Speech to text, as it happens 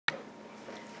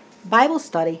Bible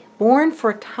study, born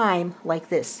for a time like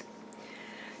this.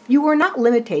 You are not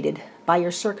limited by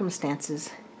your circumstances.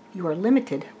 You are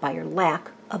limited by your lack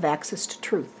of access to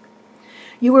truth.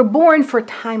 You were born for a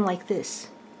time like this.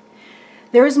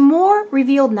 There is more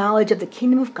revealed knowledge of the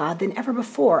kingdom of God than ever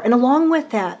before, and along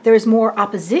with that, there is more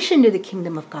opposition to the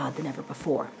kingdom of God than ever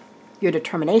before. Your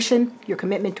determination, your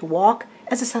commitment to walk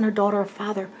as a son or daughter of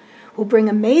Father will bring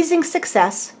amazing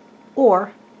success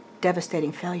or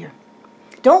devastating failure.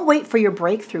 Don't wait for your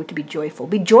breakthrough to be joyful.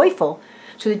 Be joyful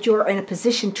so that you're in a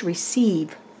position to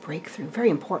receive breakthrough.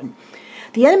 Very important.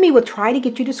 The enemy will try to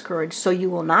get you discouraged so you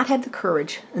will not have the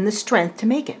courage and the strength to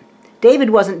make it.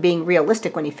 David wasn't being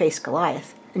realistic when he faced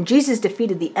Goliath, and Jesus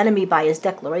defeated the enemy by his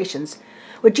declarations.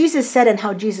 What Jesus said and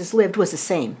how Jesus lived was the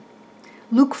same.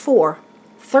 Luke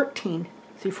 4:13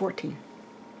 through 14.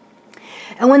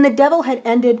 And when the devil had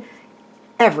ended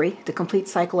the complete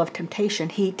cycle of temptation,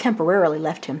 he temporarily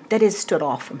left him, that is, stood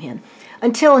off from him,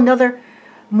 until another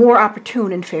more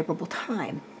opportune and favorable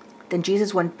time. Then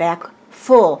Jesus went back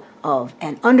full of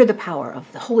and under the power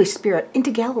of the Holy Spirit into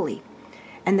Galilee,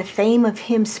 and the fame of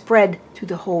him spread through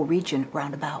the whole region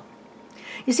round about.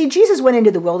 You see, Jesus went into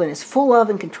the wilderness full of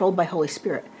and controlled by Holy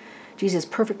Spirit. Jesus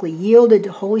perfectly yielded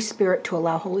to Holy Spirit to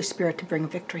allow Holy Spirit to bring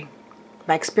victory.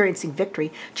 By experiencing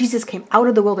victory, Jesus came out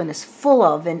of the wilderness full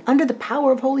of and under the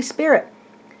power of Holy Spirit.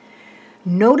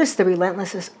 Notice the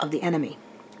relentlessness of the enemy.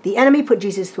 The enemy put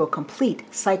Jesus through a complete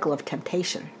cycle of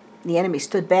temptation. The enemy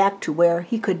stood back to where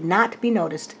he could not be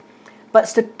noticed, but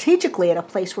strategically at a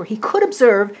place where he could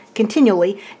observe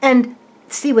continually and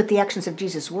see what the actions of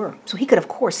Jesus were. So he could, of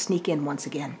course, sneak in once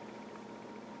again.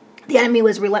 The enemy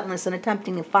was relentless in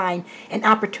attempting to find an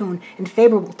opportune and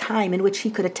favorable time in which he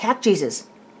could attack Jesus.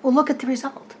 Well, look at the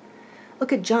result.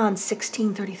 Look at John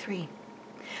 16:33.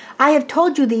 I have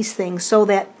told you these things so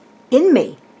that in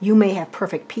me you may have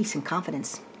perfect peace and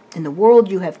confidence. In the world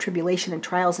you have tribulation and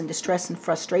trials and distress and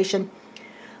frustration,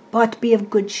 but be of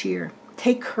good cheer.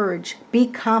 Take courage, be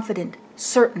confident,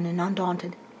 certain and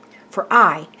undaunted, for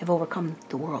I have overcome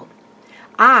the world.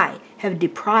 I have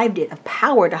deprived it of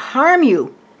power to harm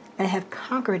you and have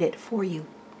conquered it for you.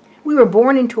 We were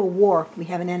born into a war. We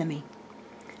have an enemy.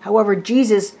 However,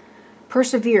 Jesus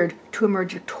persevered to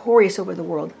emerge victorious over the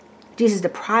world. Jesus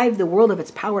deprived the world of its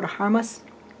power to harm us.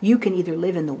 You can either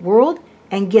live in the world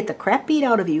and get the crap beat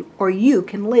out of you, or you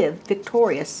can live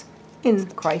victorious in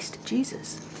Christ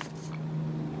Jesus.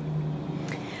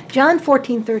 John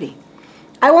 14:30.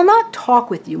 I will not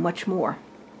talk with you much more,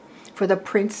 for the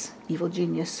prince, evil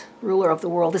genius, ruler of the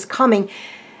world is coming,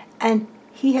 and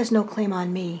he has no claim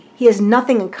on me. He has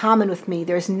nothing in common with me.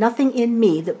 There is nothing in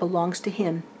me that belongs to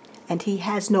him, and he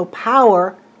has no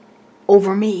power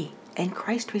over me. And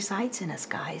Christ resides in us,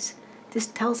 guys. This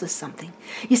tells us something.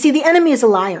 You see, the enemy is a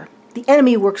liar. The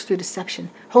enemy works through deception.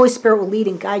 Holy Spirit will lead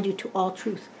and guide you to all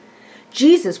truth.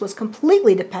 Jesus was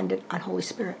completely dependent on Holy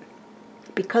Spirit.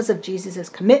 Because of Jesus'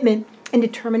 commitment and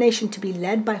determination to be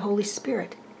led by Holy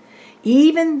Spirit,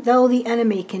 even though the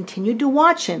enemy continued to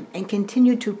watch him and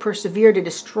continued to persevere to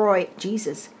destroy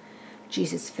Jesus,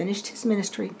 Jesus finished his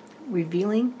ministry,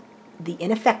 revealing the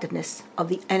ineffectiveness of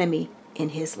the enemy in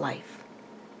his life.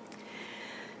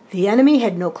 The enemy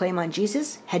had no claim on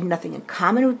Jesus, had nothing in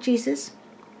common with Jesus.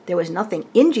 There was nothing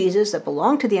in Jesus that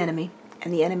belonged to the enemy,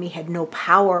 and the enemy had no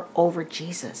power over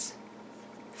Jesus.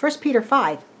 1 Peter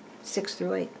 5:6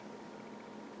 through 8.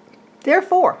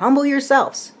 Therefore, humble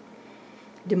yourselves.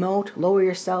 Demote, lower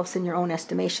yourselves in your own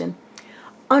estimation.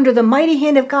 Under the mighty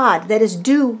hand of God, that is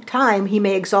due time, he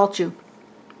may exalt you.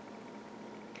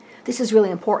 This is really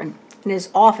important and is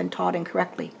often taught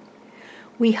incorrectly.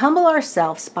 We humble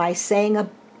ourselves by saying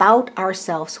about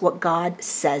ourselves what God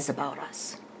says about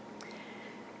us.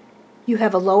 You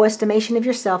have a low estimation of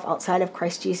yourself outside of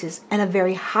Christ Jesus and a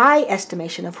very high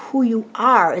estimation of who you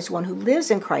are as one who lives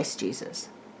in Christ Jesus.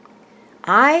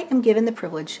 I am given the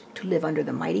privilege to live under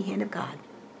the mighty hand of God.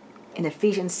 In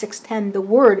Ephesians 6:10, the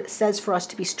Word says for us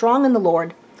to be strong in the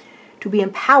Lord, to be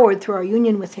empowered through our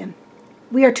union with Him.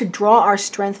 We are to draw our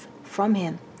strength from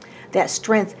Him, that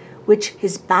strength which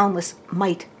His boundless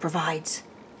might provides.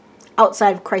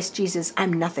 Outside of Christ Jesus,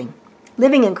 I'm nothing.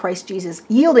 Living in Christ Jesus,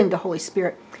 yielding to Holy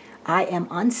Spirit, I am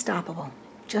unstoppable,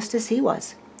 just as He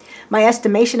was. My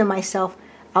estimation of myself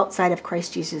outside of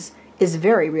Christ Jesus is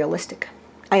very realistic.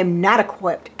 I am not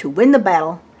equipped to win the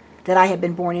battle that I have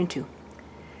been born into.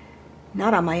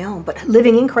 Not on my own, but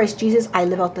living in Christ Jesus, I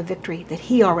live out the victory that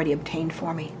He already obtained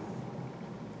for me.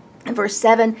 In verse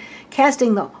 7,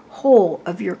 casting the whole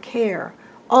of your care,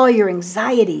 all your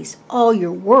anxieties, all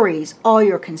your worries, all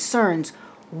your concerns,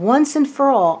 once and for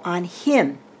all on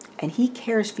Him, and He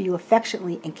cares for you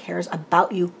affectionately and cares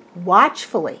about you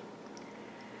watchfully.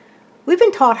 We've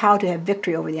been taught how to have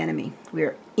victory over the enemy. We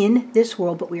are in this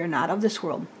world, but we are not of this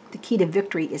world. The key to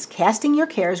victory is casting your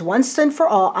cares once and for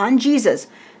all on Jesus,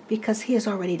 because he has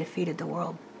already defeated the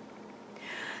world.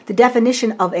 The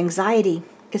definition of anxiety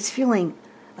is feeling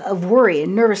of worry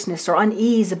and nervousness or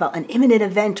unease about an imminent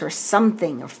event or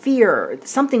something, or fear, or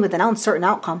something with an uncertain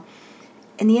outcome.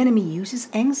 And the enemy uses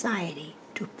anxiety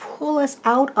to pull us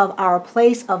out of our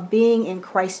place of being in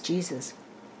Christ Jesus.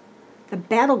 The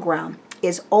battleground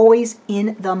is always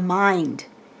in the mind.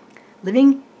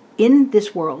 Living in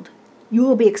this world, you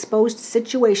will be exposed to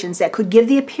situations that could give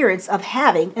the appearance of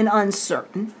having an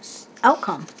uncertain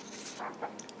outcome.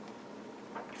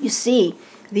 You see,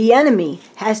 the enemy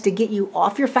has to get you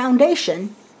off your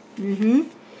foundation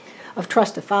of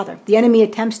trust of Father. The enemy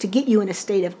attempts to get you in a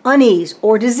state of unease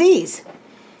or disease.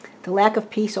 The lack of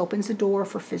peace opens the door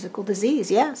for physical disease.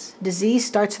 Yes, disease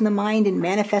starts in the mind and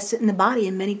manifests it in the body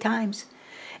and many times.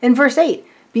 In verse 8,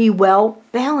 be well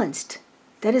balanced,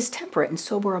 that is temperate and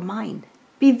sober of mind.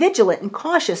 Be vigilant and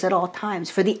cautious at all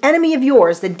times, for the enemy of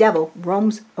yours, the devil,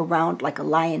 roams around like a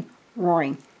lion,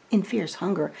 roaring in fierce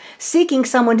hunger, seeking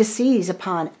someone to seize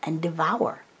upon and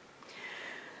devour.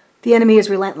 The enemy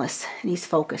is relentless, and he's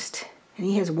focused, and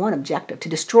he has one objective: to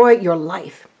destroy your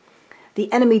life.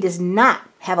 The enemy does not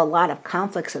have a lot of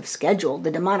conflicts of schedule.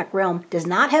 The demonic realm does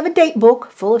not have a date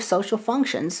book full of social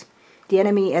functions. The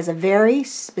enemy has a very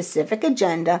specific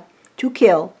agenda to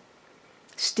kill,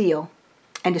 steal,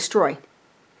 and destroy.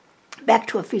 Back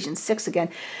to Ephesians 6 again.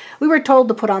 We were told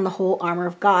to put on the whole armor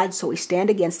of God so we stand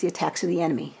against the attacks of the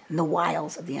enemy and the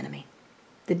wiles of the enemy.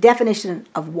 The definition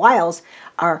of wiles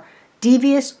are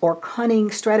devious or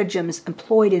cunning stratagems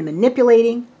employed in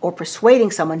manipulating or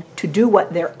persuading someone to do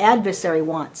what their adversary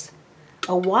wants.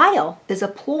 A wile is a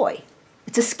ploy.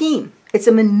 It's a scheme. It's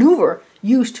a maneuver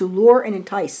used to lure and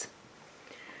entice.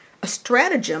 A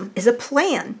stratagem is a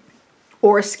plan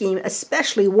or a scheme,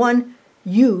 especially one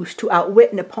used to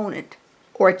outwit an opponent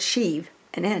or achieve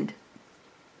an end.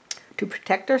 To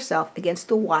protect ourselves against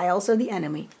the wiles of the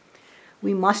enemy,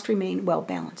 we must remain well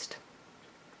balanced.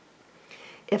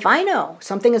 If I know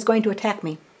something is going to attack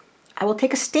me, I will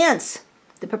take a stance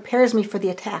that prepares me for the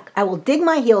attack. I will dig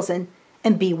my heels in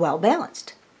and be well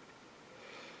balanced.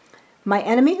 My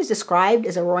enemy is described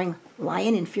as a roaring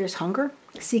lion in fierce hunger,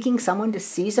 seeking someone to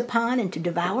seize upon and to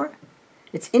devour.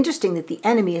 It's interesting that the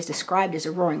enemy is described as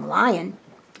a roaring lion.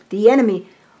 The enemy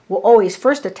will always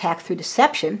first attack through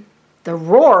deception. The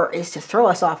roar is to throw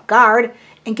us off guard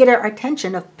and get our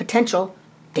attention of potential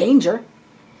danger.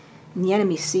 And the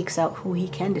enemy seeks out who he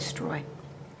can destroy.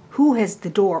 Who has the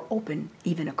door open,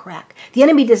 even a crack? The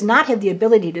enemy does not have the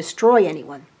ability to destroy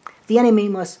anyone. The enemy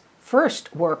must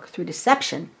first work through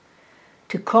deception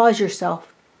to cause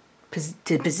yourself,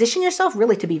 to position yourself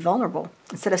really to be vulnerable.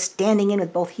 Instead of standing in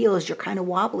with both heels, you're kind of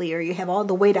wobbly, or you have all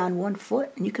the weight on one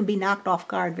foot, and you can be knocked off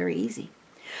guard very easy.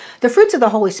 The fruits of the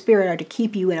Holy Spirit are to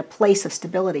keep you in a place of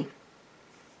stability.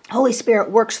 Holy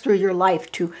Spirit works through your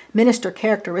life to minister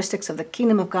characteristics of the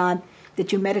kingdom of God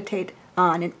that you meditate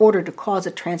on in order to cause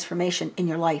a transformation in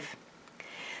your life.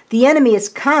 The enemy is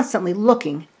constantly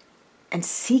looking and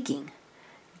seeking.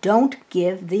 Don't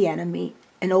give the enemy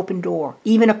an open door,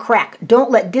 even a crack.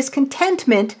 Don't let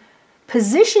discontentment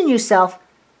position yourself,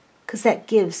 because that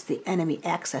gives the enemy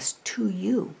access to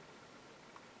you.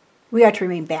 We are to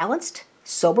remain balanced,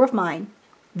 sober of mind,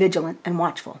 vigilant, and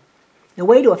watchful. The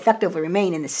way to effectively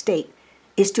remain in this state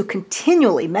is to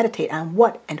continually meditate on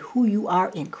what and who you are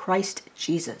in Christ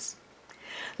Jesus.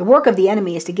 The work of the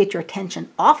enemy is to get your attention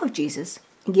off of Jesus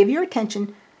and give your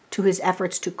attention to his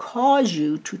efforts to cause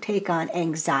you to take on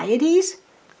anxieties,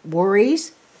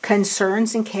 worries,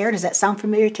 concerns, and care. Does that sound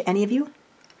familiar to any of you?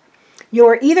 You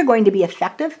are either going to be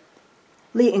effectively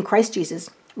in Christ Jesus,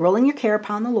 rolling your care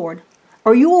upon the Lord,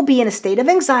 or you will be in a state of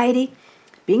anxiety,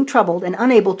 being troubled, and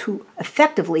unable to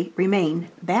effectively remain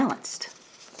balanced.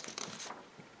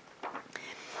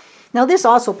 Now this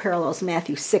also parallels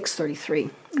Matthew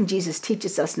 6:33. Jesus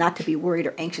teaches us not to be worried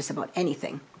or anxious about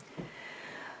anything.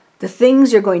 The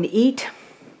things you're going to eat,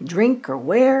 drink, or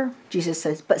wear, Jesus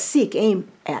says, but seek, aim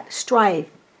at, strive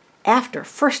after,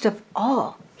 first of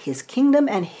all, his kingdom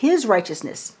and his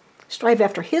righteousness. Strive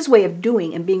after his way of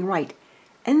doing and being right,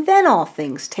 and then all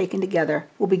things taken together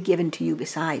will be given to you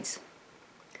besides.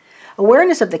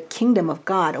 Awareness of the kingdom of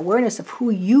God, awareness of who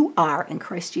you are in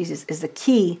Christ Jesus, is the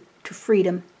key to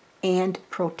freedom and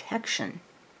protection.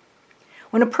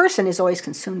 When a person is always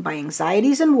consumed by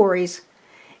anxieties and worries,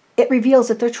 it reveals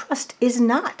that their trust is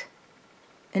not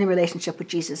in a relationship with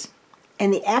Jesus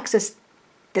and the access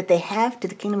that they have to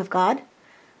the kingdom of God.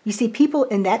 You see, people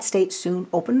in that state soon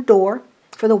open the door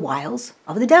for the wiles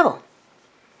of the devil.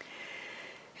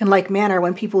 In like manner,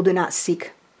 when people do not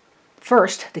seek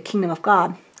first the kingdom of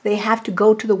God, they have to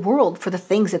go to the world for the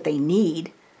things that they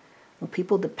need. When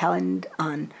people depend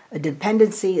on, a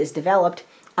dependency is developed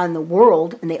on the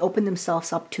world, and they open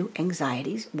themselves up to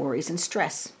anxieties, worries, and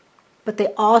stress. But they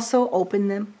also open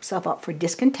themselves up for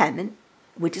discontentment,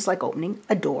 which is like opening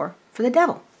a door for the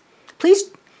devil.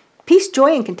 Peace,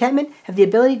 joy, and contentment have the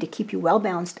ability to keep you well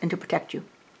balanced and to protect you.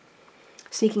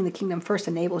 Seeking the kingdom first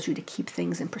enables you to keep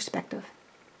things in perspective.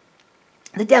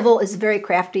 The devil is very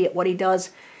crafty at what he does.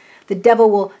 The devil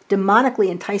will demonically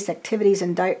entice activities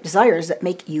and desires that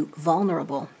make you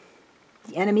vulnerable.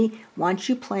 The enemy wants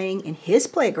you playing in his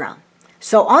playground.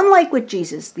 So unlike with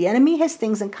Jesus, the enemy has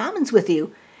things in common with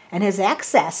you and has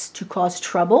access to cause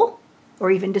trouble or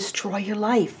even destroy your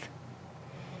life.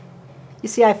 You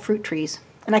see, I have fruit trees,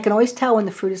 and I can always tell when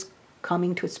the fruit is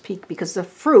coming to its peak because the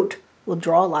fruit will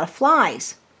draw a lot of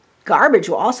flies. Garbage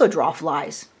will also draw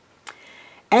flies.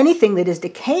 Anything that is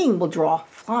decaying will draw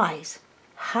flies.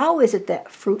 How is it that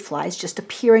fruit flies just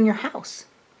appear in your house?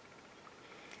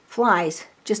 Flies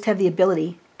just have the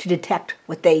ability to detect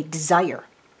what they desire.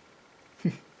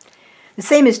 The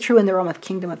same is true in the realm of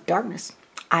kingdom of darkness.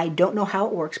 I don't know how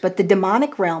it works, but the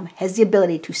demonic realm has the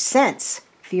ability to sense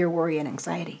fear, worry, and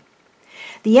anxiety.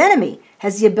 The enemy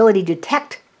has the ability to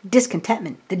detect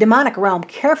discontentment. The demonic realm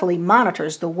carefully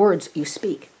monitors the words you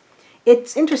speak.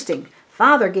 It's interesting.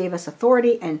 Father gave us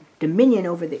authority and dominion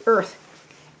over the earth,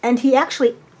 and he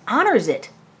actually honors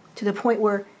it to the point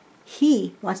where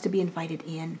he wants to be invited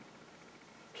in.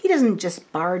 He doesn't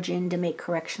just barge in to make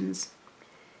corrections,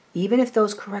 even if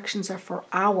those corrections are for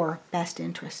our best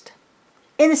interest.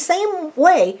 In the same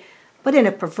way, but in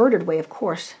a perverted way, of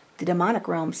course, the demonic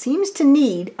realm seems to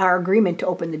need our agreement to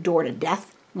open the door to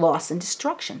death, loss, and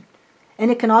destruction.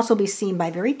 And it can also be seen by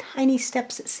very tiny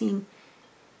steps that seem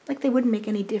like they wouldn't make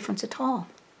any difference at all.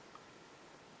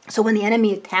 So when the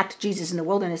enemy attacked Jesus in the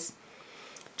wilderness,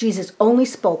 Jesus only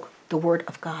spoke the word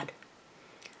of God.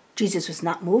 Jesus was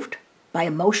not moved by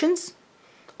emotions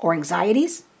or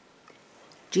anxieties.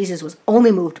 Jesus was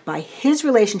only moved by his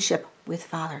relationship with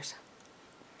fathers.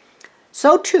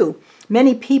 So too,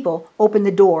 many people open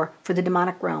the door for the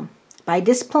demonic realm by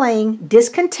displaying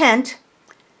discontent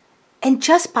and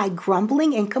just by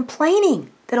grumbling and complaining.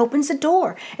 That opens the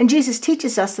door. And Jesus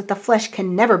teaches us that the flesh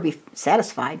can never be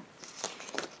satisfied.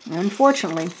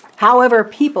 Unfortunately, however,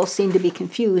 people seem to be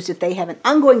confused if they have an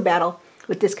ongoing battle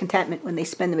with discontentment when they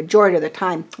spend the majority of their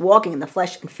time walking in the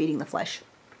flesh and feeding the flesh.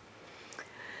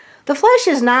 The flesh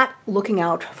is not looking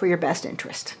out for your best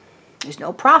interest. There's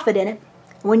no profit in it.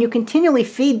 When you continually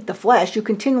feed the flesh, you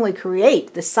continually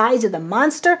create the size of the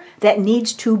monster that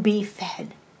needs to be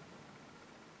fed.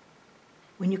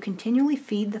 When you continually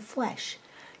feed the flesh,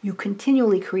 you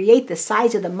continually create the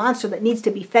size of the monster that needs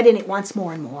to be fed, and it wants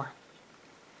more and more.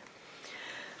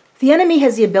 The enemy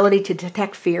has the ability to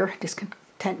detect fear,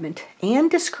 discontentment, and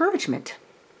discouragement.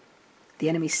 The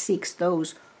enemy seeks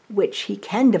those which he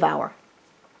can devour.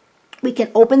 We can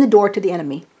open the door to the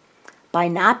enemy by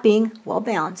not being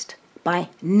well-balanced, by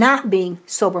not being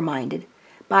sober-minded,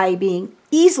 by being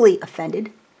easily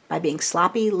offended, by being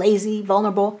sloppy, lazy,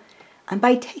 vulnerable, and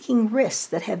by taking risks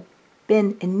that have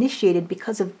been initiated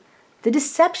because of the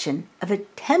deception of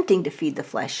attempting to feed the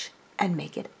flesh and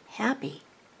make it happy.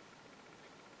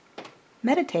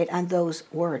 Meditate on those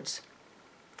words.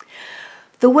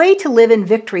 The way to live in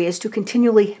victory is to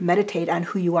continually meditate on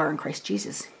who you are in Christ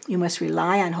Jesus. You must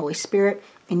rely on Holy Spirit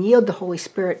and yield to Holy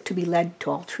Spirit to be led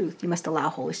to all truth. You must allow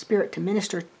Holy Spirit to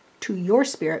minister to your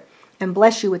spirit and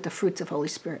bless you with the fruits of Holy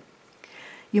Spirit.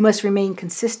 You must remain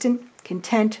consistent,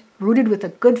 content, rooted with a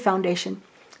good foundation,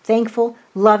 thankful,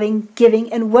 loving,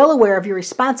 giving, and well aware of your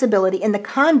responsibility in the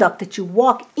conduct that you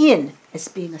walk in as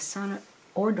being a son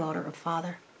or daughter of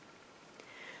Father.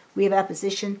 We have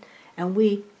opposition, and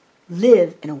we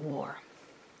live in a war.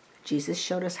 Jesus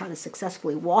showed us how to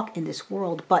successfully walk in this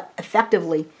world, but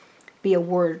effectively be a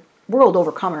world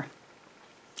overcomer.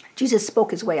 Jesus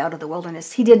spoke his way out of the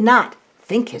wilderness. He did not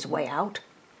think his way out.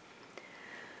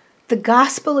 The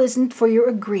gospel isn't for your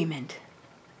agreement.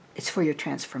 It's for your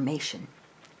transformation.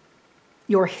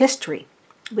 Your history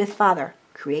with Father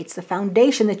creates the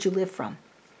foundation that you live from.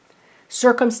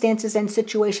 Circumstances and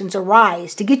situations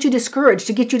arise to get you discouraged,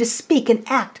 to get you to speak and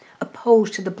act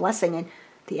opposed to the blessing and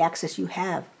the access you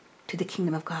have to the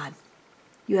kingdom of God.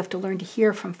 You have to learn to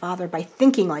hear from Father by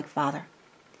thinking like Father.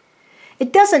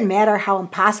 It doesn't matter how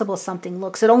impossible something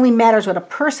looks. It only matters what a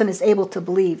person is able to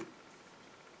believe.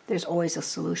 There's always a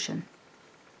solution.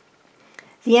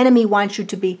 The enemy wants you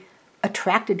to be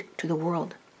attracted to the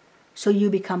world, so you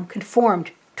become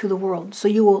conformed to the world, so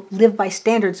you will live by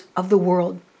standards of the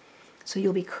world, so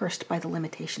you'll be cursed by the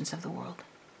limitations of the world.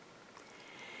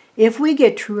 If we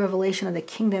get true revelation of the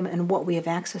kingdom and what we have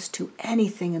access to,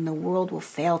 anything in the world will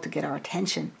fail to get our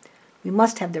attention. We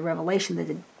must have the revelation that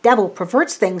the devil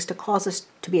perverts things to cause us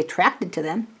to be attracted to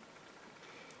them.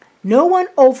 No one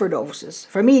overdoses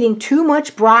from eating too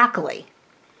much broccoli.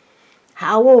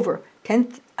 However,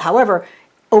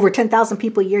 over 10,000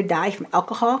 people a year die from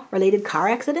alcohol-related car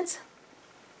accidents.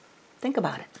 Think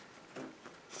about it.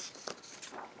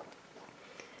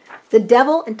 The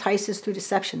devil entices through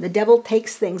deception. The devil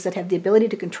takes things that have the ability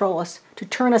to control us, to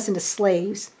turn us into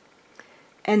slaves,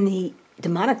 and he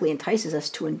demonically entices us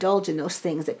to indulge in those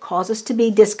things that cause us to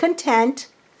be discontent.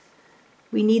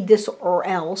 We need this or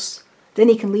else. Then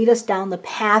he can lead us down the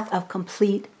path of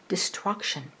complete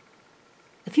destruction.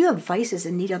 If you have vices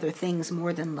and need other things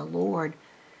more than the Lord,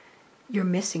 you're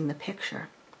missing the picture.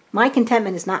 My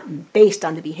contentment is not based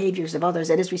on the behaviors of others.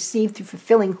 It is received through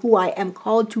fulfilling who I am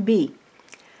called to be.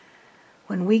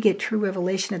 When we get true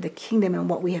revelation of the kingdom and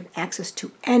what we have access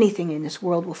to, anything in this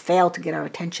world will fail to get our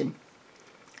attention.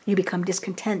 You become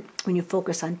discontent when you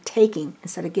focus on taking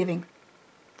instead of giving.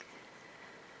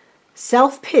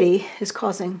 Self-pity is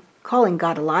calling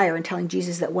God a liar and telling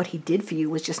Jesus that what he did for you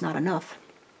was just not enough.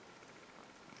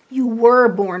 You were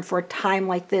born for a time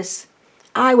like this.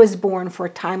 I was born for a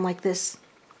time like this.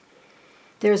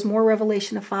 There is more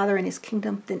revelation of Father and his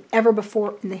kingdom than ever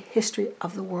before in the history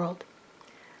of the world.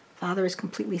 Father is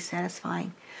completely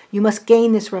satisfying. You must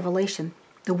gain this revelation.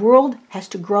 The world has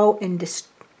to grow in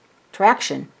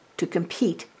distraction to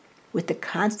compete with the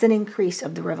constant increase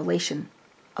of the revelation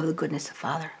of the goodness of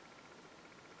Father.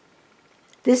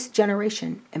 This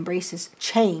generation embraces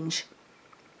change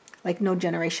like no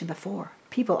generation before.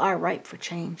 People are ripe for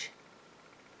change.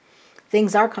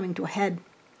 Things are coming to a head.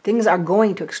 Things are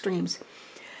going to extremes.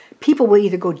 People will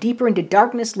either go deeper into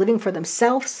darkness, living for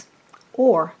themselves,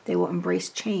 or they will embrace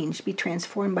change, be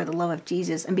transformed by the love of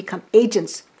Jesus, and become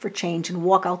agents for change and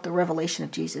walk out the revelation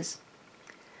of Jesus.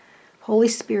 Holy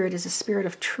Spirit is a spirit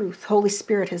of truth. Holy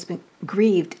Spirit has been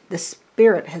grieved. The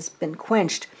Spirit has been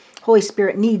quenched. Holy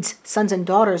Spirit needs sons and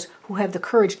daughters who have the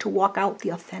courage to walk out the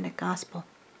authentic gospel.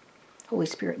 Holy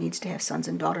Spirit needs to have sons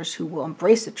and daughters who will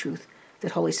embrace the truth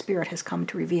that Holy Spirit has come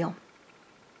to reveal.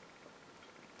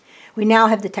 We now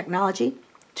have the technology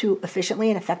to efficiently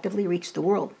and effectively reach the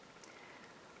world.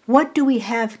 What do we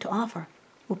have to offer?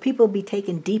 Will people be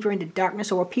taken deeper into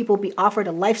darkness, or will people be offered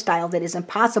a lifestyle that is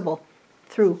impossible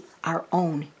through our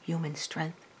own human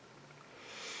strength?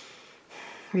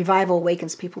 Revival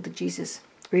awakens people to Jesus.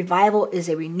 Revival is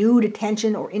a renewed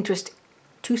attention or interest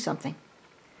to something.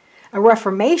 A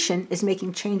reformation is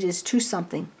making changes to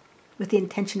something with the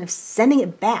intention of sending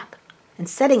it back and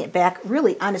setting it back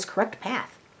really on its correct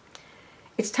path.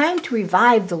 It's time to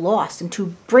revive the lost and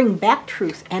to bring back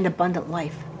truth and abundant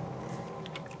life.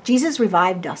 Jesus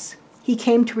revived us. He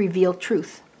came to reveal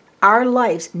truth. Our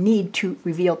lives need to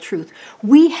reveal truth.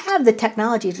 We have the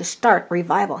technology to start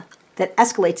revival that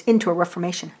escalates into a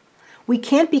reformation. We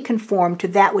can't be conformed to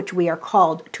that which we are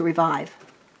called to revive.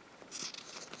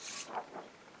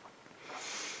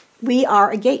 We are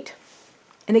a gate,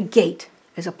 and a gate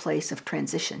is a place of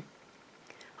transition.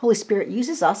 Holy Spirit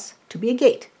uses us to be a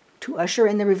gate, to usher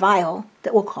in the revival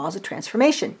that will cause a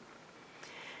transformation.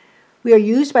 We are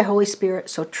used by Holy Spirit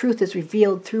so truth is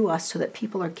revealed through us so that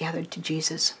people are gathered to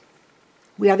Jesus.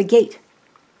 We are the gate,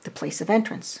 the place of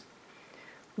entrance.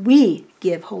 We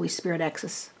give Holy Spirit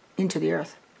access into the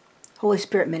earth. Holy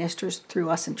Spirit ministers through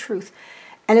us in truth.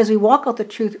 And as we walk out the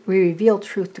truth, we reveal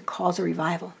truth to cause a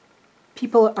revival.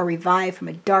 People are revived from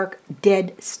a dark,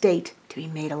 dead state to be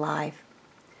made alive.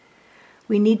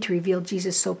 We need to reveal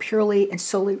Jesus so purely and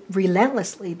so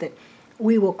relentlessly that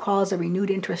we will cause a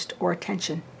renewed interest or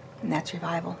attention, and that's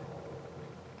revival.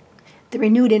 The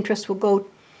renewed interest will go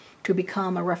to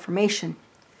become a reformation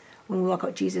when we walk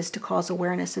out Jesus to cause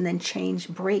awareness, and then change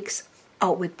breaks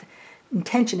out with the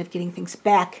intention of getting things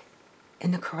back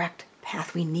in the correct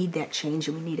path. We need that change,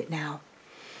 and we need it now.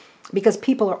 Because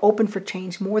people are open for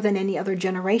change more than any other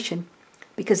generation,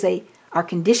 because they are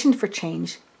conditioned for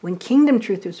change. When kingdom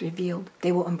truth is revealed,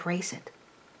 they will embrace it.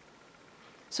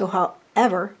 So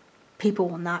however, people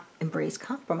will not embrace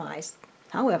compromise.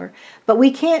 However, but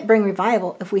we can't bring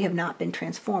revival if we have not been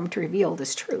transformed to reveal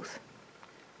this truth.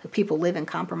 If people live in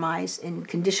compromise, in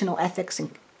conditional ethics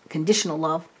and conditional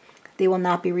love, they will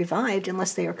not be revived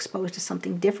unless they are exposed to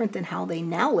something different than how they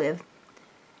now live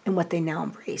and what they now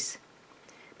embrace.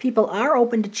 People are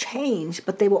open to change,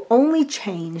 but they will only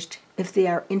change if they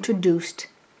are introduced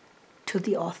to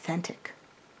the authentic.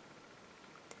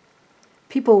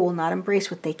 People will not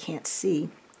embrace what they can't see.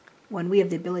 When we have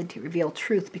the ability to reveal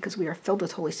truth because we are filled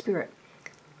with Holy Spirit,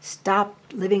 Stop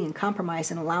living in compromise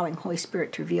and allowing Holy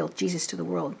Spirit to reveal Jesus to the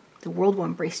world. The world will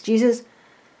embrace Jesus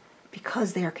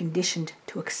because they are conditioned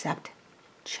to accept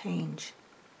change.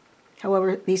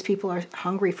 However, these people are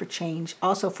hungry for change,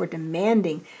 also for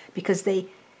demanding, because they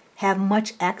have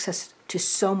much access to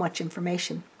so much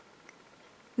information.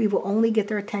 We will only get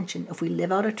their attention if we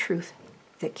live out a truth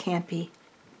that can't be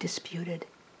disputed.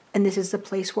 And this is the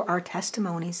place where our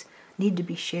testimonies need to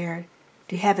be shared,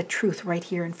 to have a truth right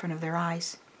here in front of their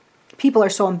eyes. People are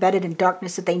so embedded in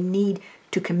darkness that they need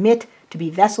to commit to be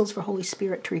vessels for Holy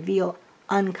Spirit to reveal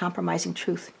uncompromising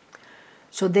truth.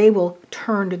 So they will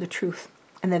turn to the truth,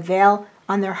 and the veil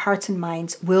on their hearts and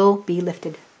minds will be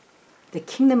lifted. The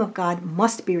kingdom of God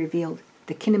must be revealed.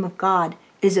 The kingdom of God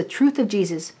is the truth of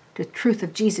Jesus. The truth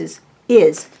of Jesus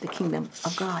is the kingdom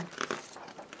of God.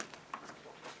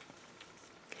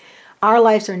 Our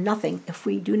lives are nothing if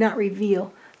we do not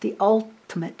reveal the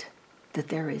ultimate that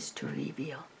there is to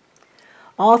reveal.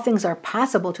 All things are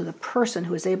possible to the person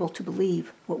who is able to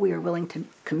believe what we are willing to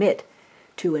commit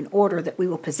to, in order that we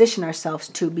will position ourselves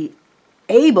to be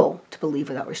able to believe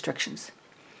without restrictions.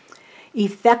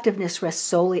 Effectiveness rests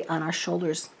solely on our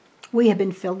shoulders. We have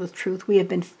been filled with truth. We have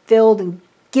been filled and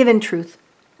given truth.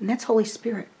 And that's Holy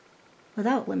Spirit,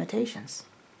 without limitations.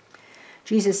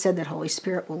 Jesus said that Holy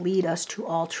Spirit will lead us to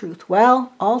all truth.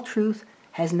 Well, all truth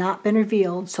has not been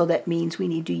revealed, so that means we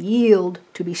need to yield,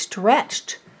 to be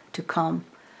stretched, to come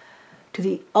to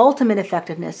the ultimate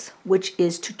effectiveness, which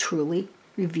is to truly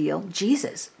reveal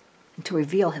Jesus and to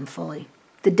reveal him fully.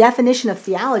 The definition of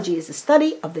theology is the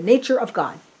study of the nature of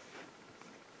God.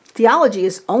 Theology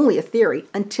is only a theory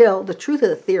until the truth of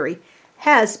the theory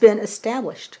has been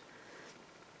established.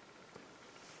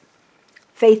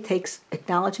 Faith takes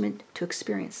acknowledgement to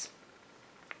experience.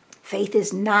 Faith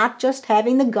is not just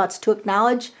having the guts to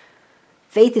acknowledge.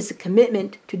 Faith is a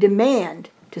commitment to demand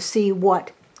to see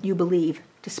what you believe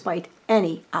despite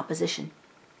any opposition.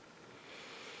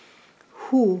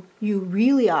 Who you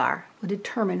really are will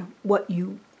determine what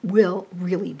you will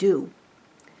really do.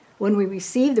 When we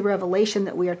receive the revelation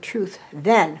that we are truth,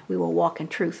 then we will walk in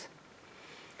truth.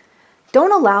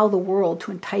 Don't allow the world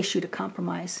to entice you to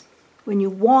compromise. When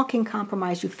you walk in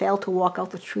compromise, you fail to walk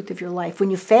out the truth of your life. When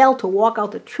you fail to walk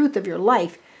out the truth of your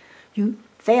life, you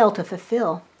fail to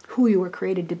fulfill who you were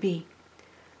created to be.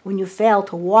 When you fail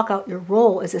to walk out your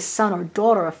role as a son or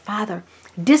daughter or father,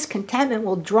 discontentment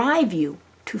will drive you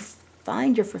to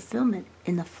find your fulfillment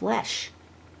in the flesh.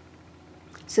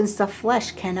 Since the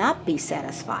flesh cannot be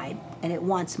satisfied and it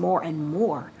wants more and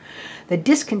more, the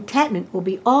discontentment will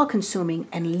be all-consuming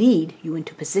and lead you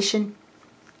into a position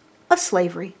of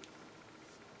slavery.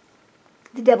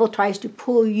 The devil tries to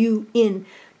pull you in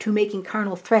to making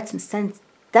carnal threats instead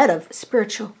of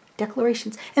spiritual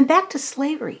declarations. And back to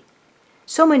slavery.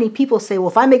 So many people say, well,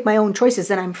 if I make my own choices,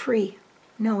 then I'm free.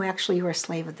 No, actually, you're a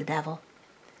slave of the devil.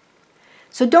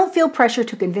 So don't feel pressure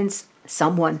to convince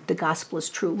someone the gospel is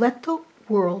true. Let the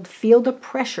world feel the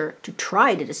pressure to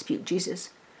try to dispute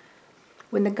Jesus.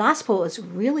 When the gospel is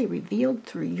really revealed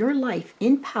through your life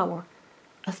in power,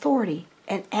 authority,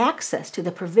 and access to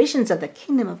the provisions of the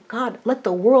kingdom of God, let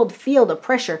the world feel the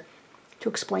pressure to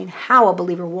explain how a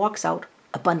believer walks out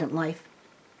abundant life.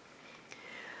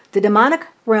 The demonic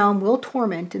realm will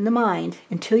torment in the mind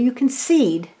until you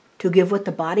concede to give what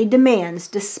the body demands,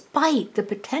 despite the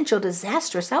potential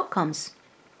disastrous outcomes.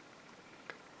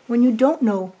 When you don't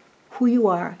know who you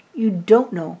are, you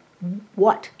don't know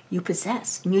what you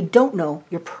possess, and you don't know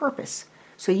your purpose.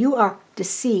 So you are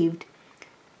deceived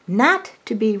not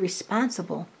to be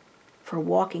responsible for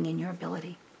walking in your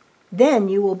ability. Then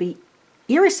you will be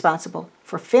irresponsible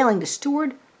for failing to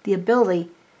steward the ability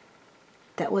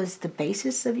that was the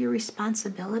basis of your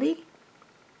responsibility.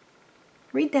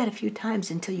 Read that a few times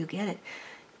until you get it.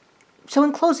 So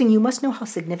in closing, you must know how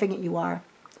significant you are,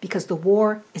 because the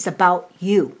war is about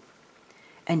you.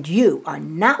 And you are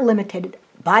not limited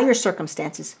by your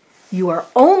circumstances. You are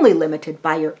only limited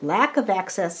by your lack of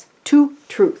access to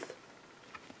truth.